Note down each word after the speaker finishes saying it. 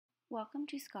Welcome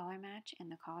to Scholar Match and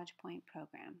the College Point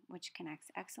program, which connects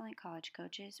excellent college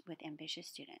coaches with ambitious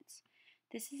students.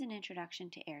 This is an introduction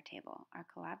to Airtable, our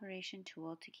collaboration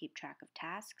tool to keep track of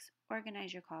tasks,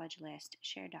 organize your college list,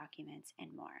 share documents,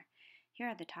 and more. Here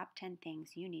are the top 10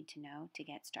 things you need to know to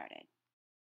get started.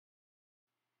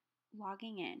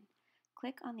 Logging in.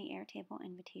 Click on the Airtable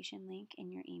invitation link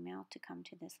in your email to come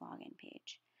to this login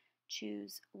page.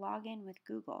 Choose Login with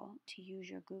Google to use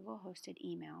your Google-hosted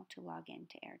email to log in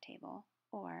to Airtable,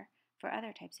 or, for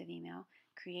other types of email,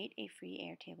 create a free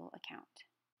Airtable account.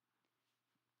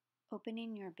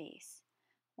 Opening your base.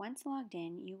 Once logged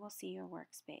in, you will see your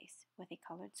workspace with a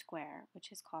colored square,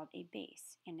 which is called a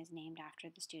base and is named after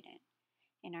the student.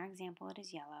 In our example, it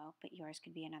is yellow, but yours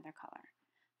could be another color.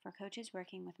 For coaches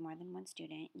working with more than one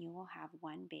student, you will have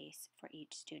one base for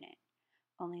each student.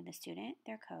 Only the student,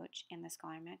 their coach, and the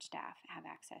Scholar Match staff have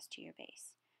access to your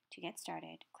base. To get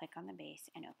started, click on the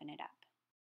base and open it up.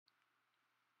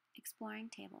 Exploring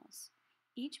tables.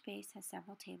 Each base has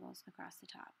several tables across the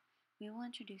top. We will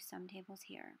introduce some tables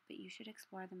here, but you should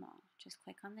explore them all. Just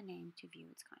click on the name to view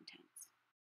its contents.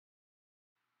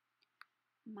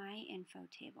 My Info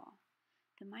Table.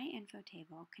 The My Info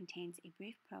table contains a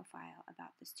brief profile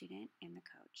about the student and the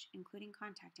coach, including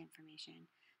contact information,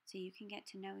 so you can get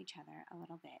to know each other a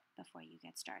little bit before you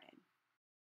get started.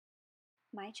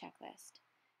 My Checklist.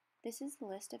 This is the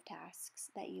list of tasks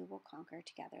that you will conquer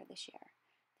together this year.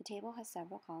 The table has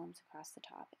several columns across the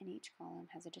top, and each column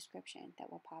has a description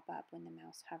that will pop up when the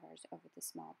mouse hovers over the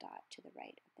small dot to the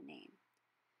right of the name.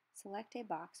 Select a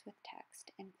box with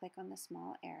text and click on the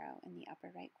small arrow in the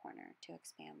upper right corner to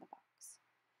expand the box.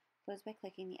 Close by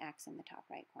clicking the X in the top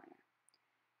right corner.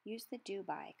 Use the Due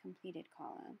By Completed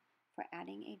column for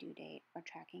adding a due date or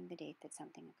tracking the date that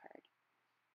something occurred.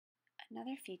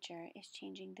 Another feature is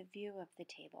changing the view of the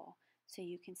table so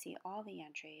you can see all the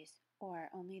entries or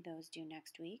only those due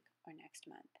next week or next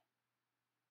month.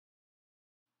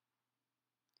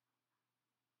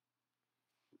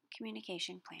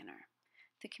 Communication Planner.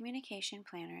 The Communication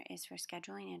Planner is for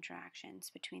scheduling interactions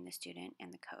between the student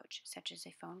and the coach, such as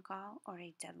a phone call or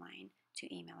a deadline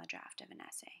to email a draft of an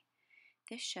essay.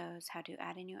 This shows how to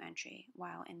add a new entry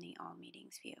while in the All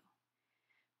Meetings view.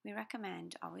 We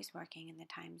recommend always working in the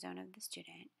time zone of the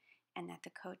student and that the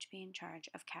coach be in charge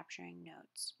of capturing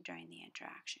notes during the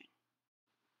interaction.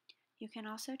 You can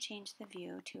also change the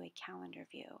view to a calendar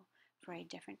view for a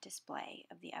different display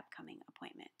of the upcoming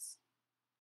appointments.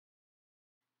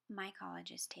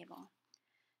 Mycologist Table.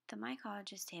 The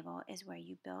Mycologist table is where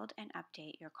you build and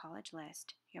update your college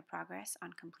list, your progress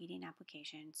on completing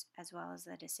applications, as well as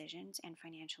the decisions and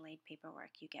financial aid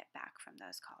paperwork you get back from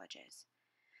those colleges.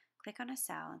 Click on a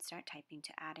cell and start typing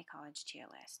to add a college to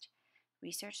your list.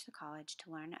 Research the college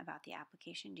to learn about the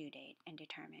application due date and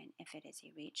determine if it is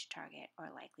a reach, target,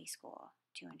 or likely school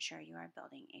to ensure you are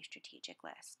building a strategic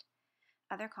list.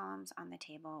 Other columns on the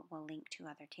table will link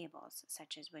to other tables,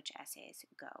 such as which essays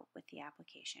go with the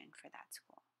application for that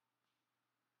school.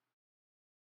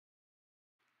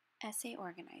 Essay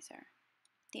Organizer.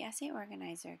 The Essay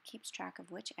Organizer keeps track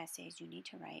of which essays you need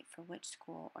to write for which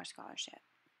school or scholarship.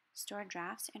 Store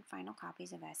drafts and final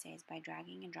copies of essays by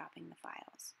dragging and dropping the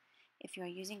files. If you are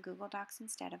using Google Docs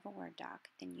instead of a Word doc,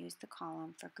 then use the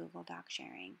column for Google Doc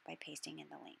sharing by pasting in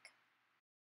the link.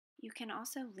 You can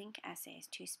also link essays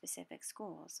to specific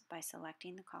schools by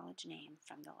selecting the college name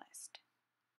from the list.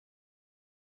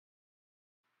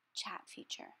 Chat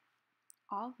feature.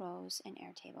 All rows in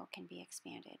Airtable can be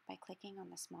expanded by clicking on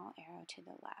the small arrow to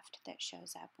the left that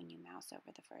shows up when you mouse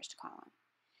over the first column.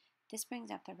 This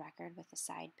brings up the record with a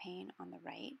side pane on the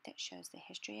right that shows the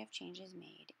history of changes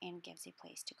made and gives a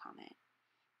place to comment.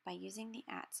 By using the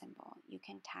 @ symbol, you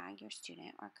can tag your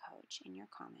student or coach in your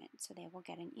comment so they will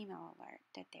get an email alert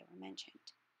that they were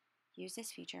mentioned. Use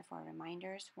this feature for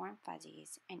reminders, warm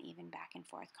fuzzies, and even back and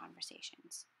forth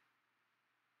conversations.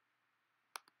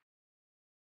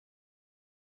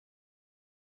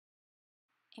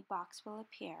 A box will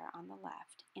appear on the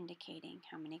left indicating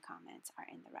how many comments are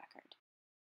in the record.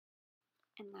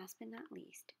 And last but not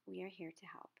least, we are here to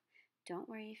help. Don't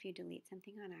worry if you delete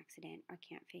something on accident or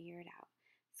can't figure it out.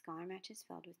 Scholar Match is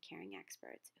filled with caring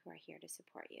experts who are here to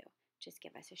support you. Just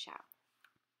give us a shout.